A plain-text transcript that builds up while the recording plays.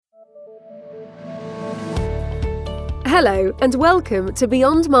Hello and welcome to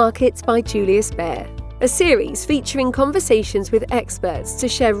Beyond Markets by Julius Baer, a series featuring conversations with experts to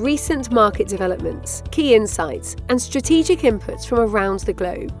share recent market developments, key insights, and strategic inputs from around the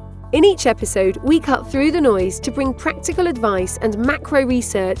globe. In each episode, we cut through the noise to bring practical advice and macro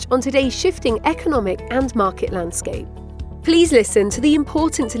research on today's shifting economic and market landscape. Please listen to the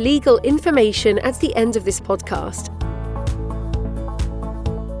important legal information at the end of this podcast.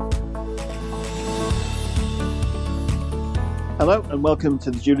 Hello and welcome to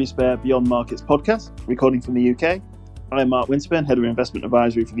the Julius Baer Beyond Markets podcast, recording from the UK. I'm Mark Winterburn, Head of Investment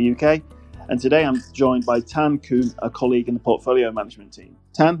Advisory for the UK, and today I'm joined by Thanh Cung, a colleague in the portfolio management team.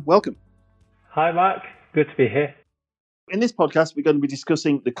 Thanh, welcome. Hi Mark, good to be here. In this podcast, we're going to be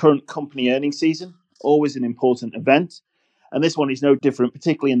discussing the current company earnings season, always an important event, and this one is no different,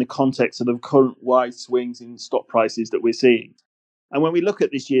 particularly in the context of the current wide swings in stock prices that we're seeing. And when we look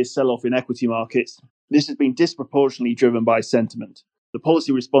at this year's sell-off in equity markets, this has been disproportionately driven by sentiment. The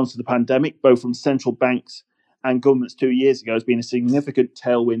policy response to the pandemic, both from central banks and governments 2 years ago, has been a significant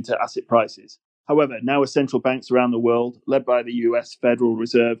tailwind to asset prices. However, now as central banks around the world, led by the US Federal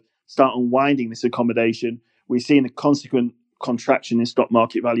Reserve, start unwinding this accommodation, we're seeing a consequent contraction in stock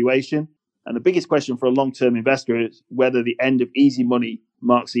market valuation. And the biggest question for a long-term investor is whether the end of easy money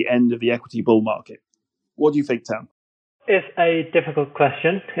marks the end of the equity bull market. What do you think, Thanh? It's a difficult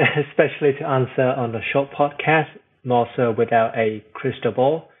question, especially to answer on a short podcast, more so without a crystal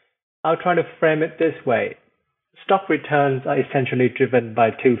ball. I'll try to frame it this way. Stock returns are essentially driven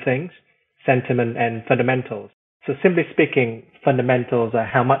by two things, sentiment and fundamentals. So simply speaking, fundamentals are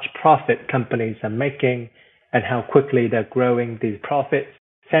how much profit companies are making and how quickly they're growing these profits.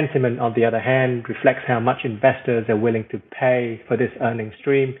 Sentiment, on the other hand, reflects how much investors are willing to pay for this earning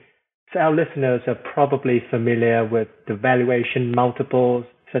stream. So our listeners are probably familiar with the valuation multiples,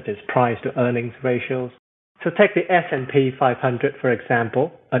 such as price to earnings ratios. So take the S&P 500, for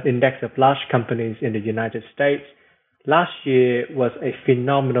example, an index of large companies in the United States. Last year was a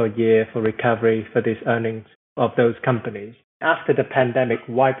phenomenal year for recovery for these earnings of those companies. After the pandemic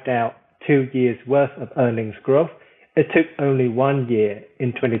wiped out 2 years worth of earnings growth, it took only 1 year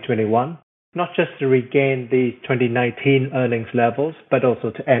in 2021, not just to regain these 2019 earnings levels, but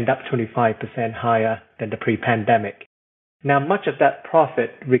also to end up 25% higher than the pre-pandemic. Now, much of that profit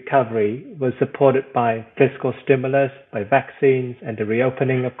recovery was supported by fiscal stimulus, by vaccines, and the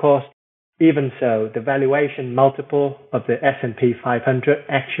reopening, of course. Even so, the valuation multiple of the S&P 500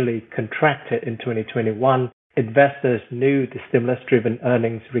 actually contracted in 2021. Investors knew the stimulus-driven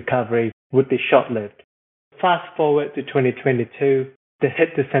earnings recovery would be short-lived. Fast forward to 2022, the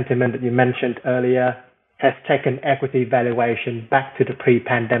hit to sentiment that you mentioned earlier has taken equity valuation back to the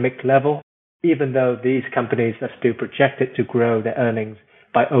pre-pandemic level, even though these companies are still projected to grow their earnings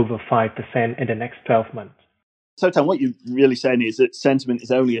by over 5% in the next 12 months. So, Thanh, what you're really saying is that sentiment is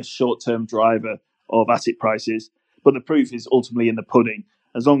only a short-term driver of asset prices, but the proof is ultimately in the pudding,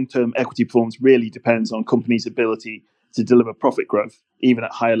 as long-term equity performance really depends on companies' ability to deliver profit growth, even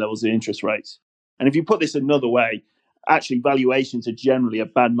at higher levels of interest rates. And if you put this another way, actually valuations are generally a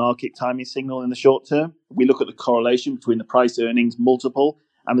bad market timing signal in the short term. We look at the correlation between the price earnings multiple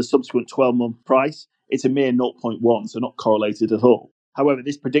and the subsequent 12-month price. It's a mere 0.1, so not correlated at all. However,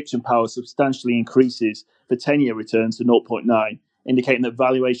 this prediction power substantially increases for 10-year returns to 0.9, indicating that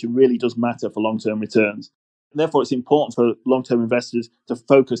valuation really does matter for long-term returns. And therefore, it's important for long-term investors to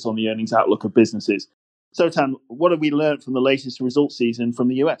focus on the earnings outlook of businesses. So, Thanh, what have we learned from the latest results season from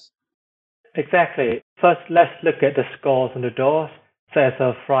the US? Exactly. First, let's look at the scores on the doors. So as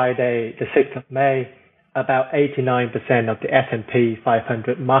of Friday, the 6th of May, about 89% of the S&P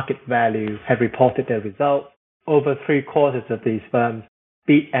 500 market value have reported their results. Over 3/4 of these firms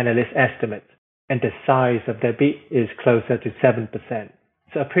beat analyst estimates, and the size of their beat is closer to 7%.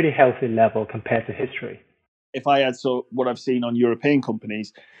 So a pretty healthy level compared to history. If I add what I've seen on European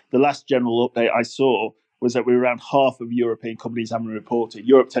companies, the last general update I saw was that we're around half of European companies haven't reported.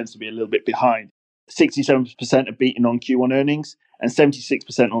 Europe tends to be a little bit behind. 67% are beaten on Q1 earnings and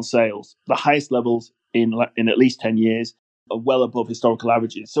 76% on sales. The highest levels in at least 10 years are well above historical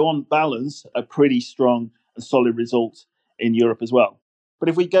averages. So on balance, a pretty strong and solid result in Europe as well. But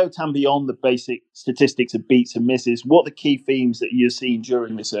if we go, Thanh, beyond the basic statistics of beats and misses, what are the key themes that you're seeing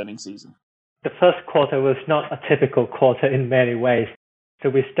during this earnings season? The first quarter was not a typical quarter in many ways. So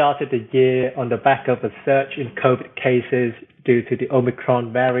we started the year on the back of a surge in COVID cases due to the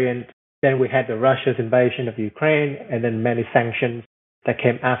Omicron variant. Then we had the Russia's invasion of Ukraine and then many sanctions that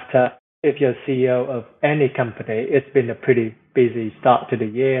came after. If you're CEO of any company, it's been a pretty busy start to the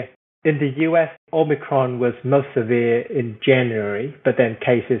year. In the US, Omicron was most severe in January, but then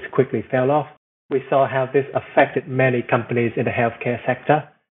cases quickly fell off. we saw how this affected many companies in the healthcare sector,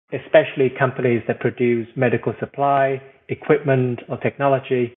 especially companies that produce medical supply, equipment, or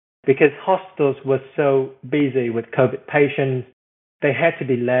technology, because hospitals were so busy with COVID patients. They had to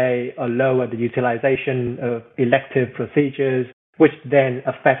delay or lower the utilization of elective procedures, which then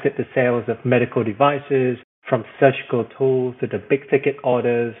affected the sales of medical devices, from surgical tools to the big-ticket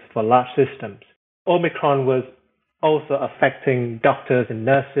orders for large systems. Omicron was also affecting doctors and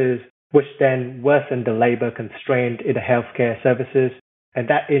nurses, which then worsened the labor constraint in the healthcare services, and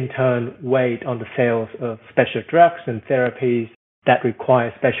that in turn weighed on the sales of special drugs and therapies that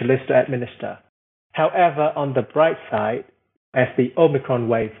require specialists to administer. However, on the bright side, as the Omicron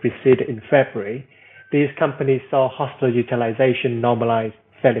wave receded in February, these companies saw hospital utilization normalize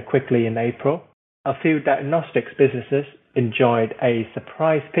fairly quickly in April. A few diagnostics businesses enjoyed a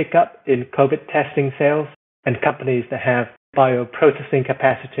surprise pickup in COVID testing sales, and companies that have bioprocessing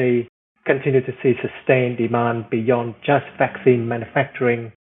capacity continue to see sustained demand beyond just vaccine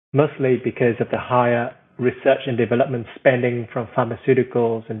manufacturing, mostly because of the higher research and development spending from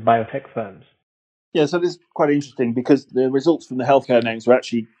pharmaceuticals and biotech firms. Yeah, so this is quite interesting because the results from the healthcare names are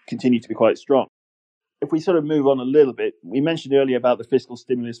actually continue to be quite strong. If we sort of move on a little bit, we mentioned earlier about the fiscal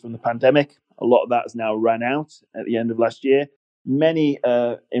stimulus from the pandemic. A lot of that has now run out at the end of last year. Many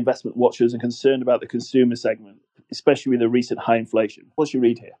investment watchers are concerned about the consumer segment, especially with the recent high inflation. What's your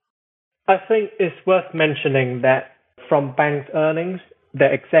read here? I think it's worth mentioning that from banks' earnings,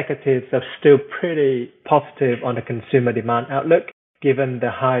 the executives are still pretty positive on the consumer demand outlook, given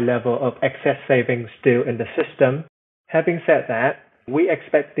the high level of excess savings still in the system. Having said that, we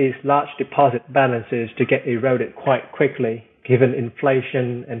expect these large deposit balances to get eroded quite quickly, given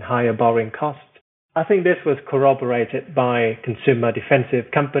inflation and higher borrowing costs. I think this was corroborated by consumer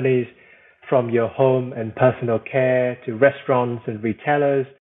defensive companies, from your home and personal care to restaurants and retailers.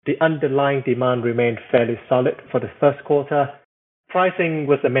 The underlying demand remained fairly solid for the first quarter. Pricing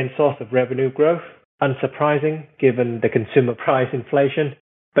was the main source of revenue growth, unsurprising given the consumer price inflation.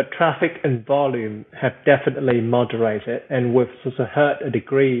 But traffic and volume have definitely moderated, and we've also heard a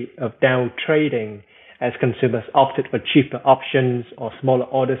degree of down trading as consumers opted for cheaper options or smaller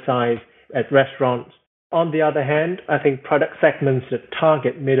order size at restaurants. On the other hand, I think product segments that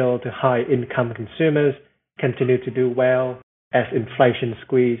target middle to high income consumers continue to do well, as inflation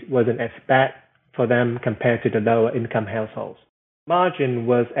squeeze wasn't as bad for them compared to the lower income households. Margin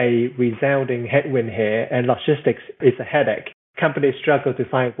was a resounding headwind here, and logistics is a headache. Companies struggle to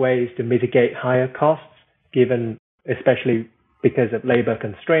find ways to mitigate higher costs, given especially because of labor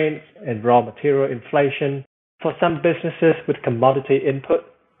constraints and raw material inflation. For some businesses with commodity input,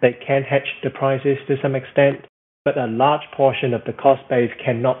 they can hedge the prices to some extent, but a large portion of the cost base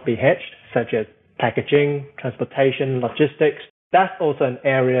cannot be hedged, such as packaging, transportation, logistics. That's also an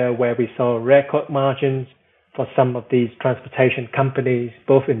area where we saw record margins for some of these transportation companies,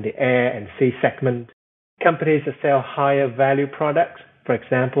 both in the air and sea segment. Companies that sell higher value products, for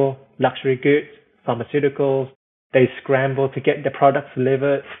example, luxury goods, pharmaceuticals, they scramble to get the products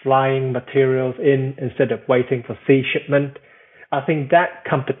delivered, flying materials in instead of waiting for sea shipment. I think that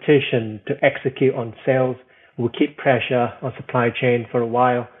competition to execute on sales will keep pressure on supply chain for a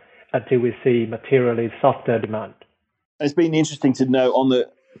while until we see materially softer demand. It's been interesting to know on the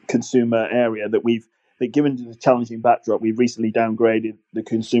consumer area that given the challenging backdrop, we've recently downgraded the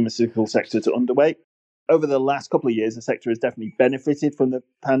consumer cyclical sector to underweight. Over the last couple of years, the sector has definitely benefited from the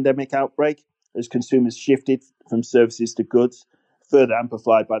pandemic outbreak as consumers shifted from services to goods, further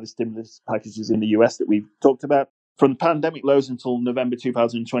amplified by the stimulus packages in the US that we've talked about. From the pandemic lows until November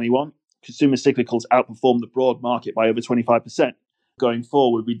 2021, consumer cyclicals outperformed the broad market by over 25%. Going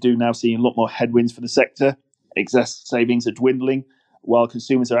forward, we do now see a lot more headwinds for the sector. Excess savings are dwindling, while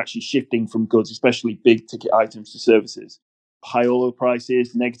consumers are actually shifting from goods, especially big ticket items, to services. High oil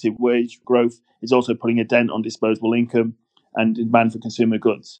prices, negative wage growth is also putting a dent on disposable income and demand for consumer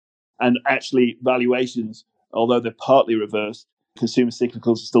goods. And actually, valuations, although they're partly reversed, consumer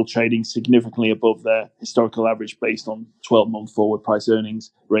cyclicals are still trading significantly above their historical average based on 12-month forward price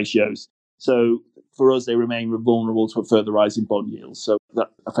earnings ratios. So for us, they remain vulnerable to a further rise in bond yields. So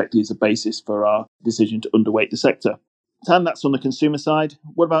that effectively is a basis for our decision to underweight the sector. Tan, that's on the consumer side.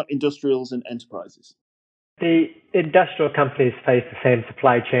 What about industrials and enterprises? The industrial companies face the same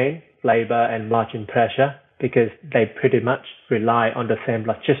supply chain, labor and margin pressure because they pretty much rely on the same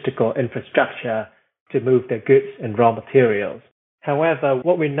logistical infrastructure to move their goods and raw materials. However,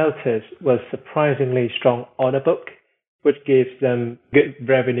 what we noticed was surprisingly strong order book, which gives them good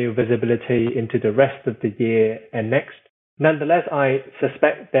revenue visibility into the rest of the year and next. Nonetheless, I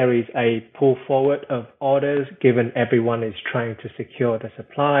suspect there is a pull forward of orders given everyone is trying to secure the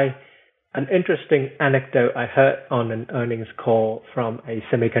supply. An interesting anecdote I heard on an earnings call from a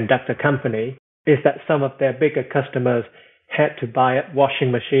semiconductor company is that some of their bigger customers had to buy up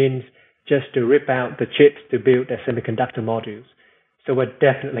washing machines just to rip out the chips to build their semiconductor modules. So we're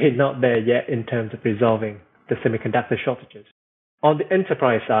definitely not there yet in terms of resolving the semiconductor shortages. On the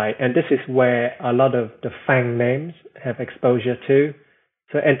enterprise side, and this is where a lot of the FANG names have exposure to,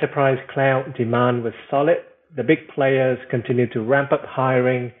 so enterprise cloud demand was solid. The big players continued to ramp up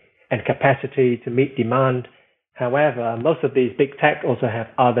hiring and capacity to meet demand. However, most of these big tech also have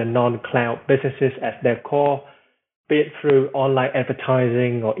other non-cloud businesses as their core, be it through online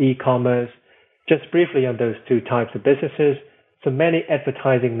advertising or e-commerce. Just briefly on those two types of businesses, so many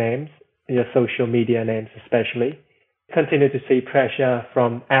advertising names, your social media names especially, continue to see pressure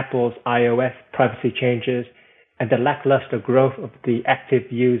from Apple's iOS privacy changes and the lackluster growth of the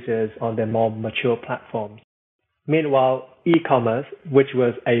active users on their more mature platforms. Meanwhile, e-commerce, which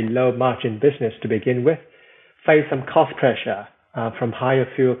was a low-margin business to begin with, faced some cost pressure from higher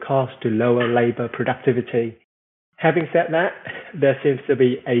fuel costs to lower labor productivity. Having said that, there seems to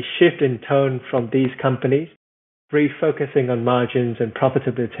be a shift in tone from these companies, refocusing on margins and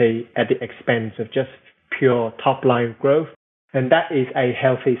profitability at the expense of just pure top-line growth. And that is a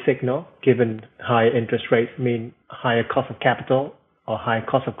healthy signal, given higher interest rates mean higher cost of capital or higher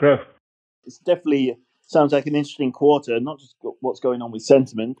cost of growth. It's definitely sounds like an interesting quarter, not just what's going on with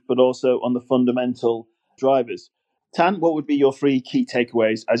sentiment, but also on the fundamental drivers. Tan, what would be your 3 key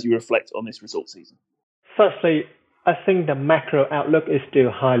takeaways as you reflect on this result season? Firstly, I think the macro outlook is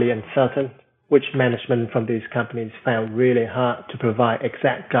still highly uncertain, which management from these companies found really hard to provide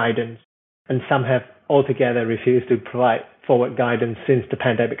exact guidance, and some have altogether refused to provide forward guidance since the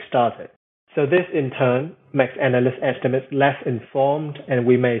pandemic started. So this in turn makes analyst estimates less informed, and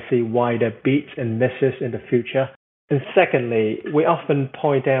we may see wider beats and misses in the future. And secondly, we often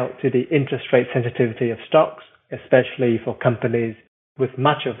point out to the interest rate sensitivity of stocks, especially for companies with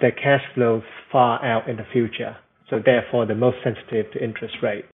much of their cash flows far out in the future, so therefore the most sensitive to interest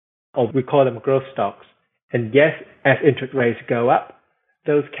rate, or we call them growth stocks. And yes, as interest rates go up,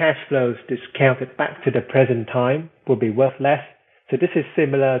 those cash flows discounted back to the present time will be worth less. So this is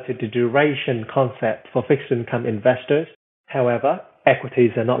similar to the duration concept for fixed income investors. However,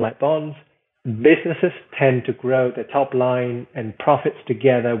 equities are not like bonds. Businesses tend to grow the top line and profits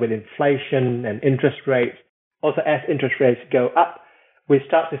together with inflation and interest rates. Also, as interest rates go up, we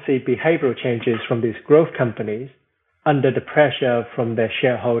start to see behavioral changes from these growth companies under the pressure from their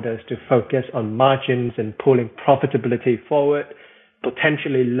shareholders to focus on margins and pulling profitability forward,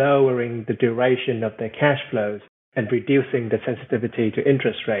 potentially lowering the duration of their cash flows and reducing the sensitivity to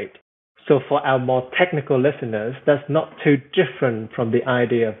interest rate. So for our more technical listeners, that's not too different from the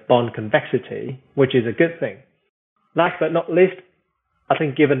idea of bond convexity, which is a good thing. Last but not least, I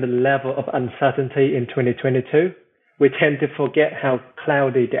think given the level of uncertainty in 2022, we tend to forget how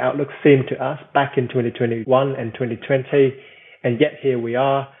cloudy the outlook seemed to us back in 2021 and 2020, and yet here we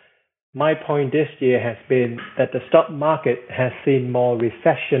are. My point this year has been that the stock market has seen more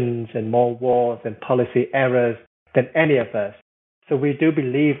recessions and more wars and policy errors than any of us. So we do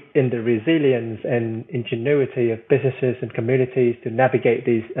believe in the resilience and ingenuity of businesses and communities to navigate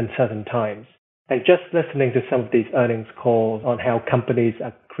these uncertain times. And just listening to some of these earnings calls on how companies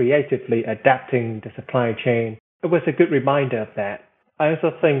are creatively adapting the supply chain, it was a good reminder of that. I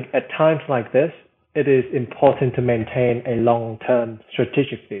also think at times like this, it is important to maintain a long-term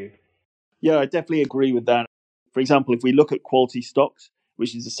strategic view. Yeah, I definitely agree with that. For example, if we look at quality stocks,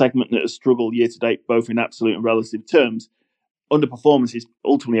 which is a segment that has struggled year to date, both in absolute and relative terms, underperformance is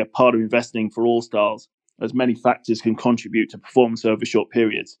ultimately a part of investing for all styles, as many factors can contribute to performance over short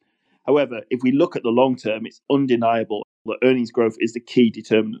periods. However, if we look at the long term, it's undeniable that earnings growth is the key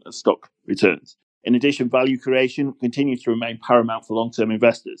determinant of stock returns. In addition, value creation continues to remain paramount for long-term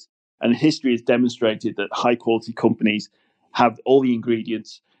investors. And history has demonstrated that high-quality companies have all the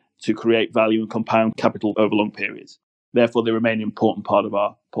ingredients to create value and compound capital over long periods. Therefore, they remain an important part of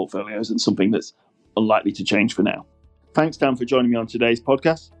our portfolios and something that's unlikely to change for now. Thanks, Dan, for joining me on today's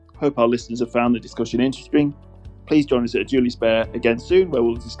podcast. Hope our listeners have found the discussion interesting. Please join us at Julius Baer again soon, where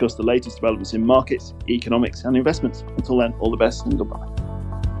we'll discuss the latest developments in markets, economics, and investments. Until then, all the best and goodbye.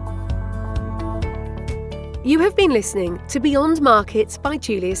 You have been listening to Beyond Markets by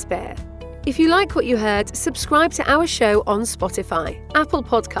Julius Baer. If you like what you heard, subscribe to our show on Spotify, Apple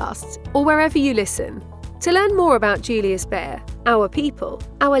Podcasts, or wherever you listen. To learn more about Julius Baer, our people,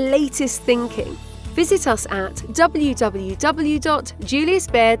 our latest thinking, visit us at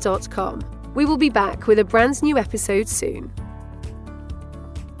www.juliusbaer.com. We will be back with a brand new episode soon.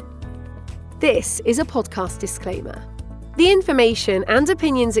 This is a podcast disclaimer. The information and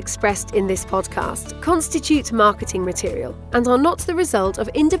opinions expressed in this podcast constitute marketing material and are not the result of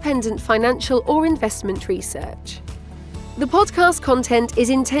independent financial or investment research. The podcast content is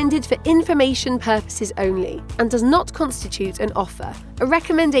intended for information purposes only and does not constitute an offer, a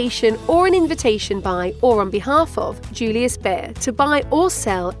recommendation, or an invitation by or on behalf of Julius Baer to buy or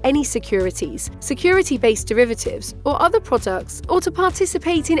sell any securities, security-based derivatives, or other products, or to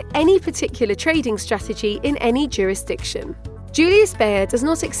participate in any particular trading strategy in any jurisdiction. Julius Baer does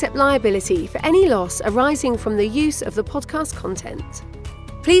not accept liability for any loss arising from the use of the podcast content.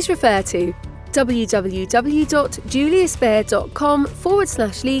 Please refer to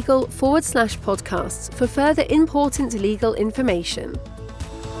www.juliusbaer.com/legal/podcasts for further important legal information.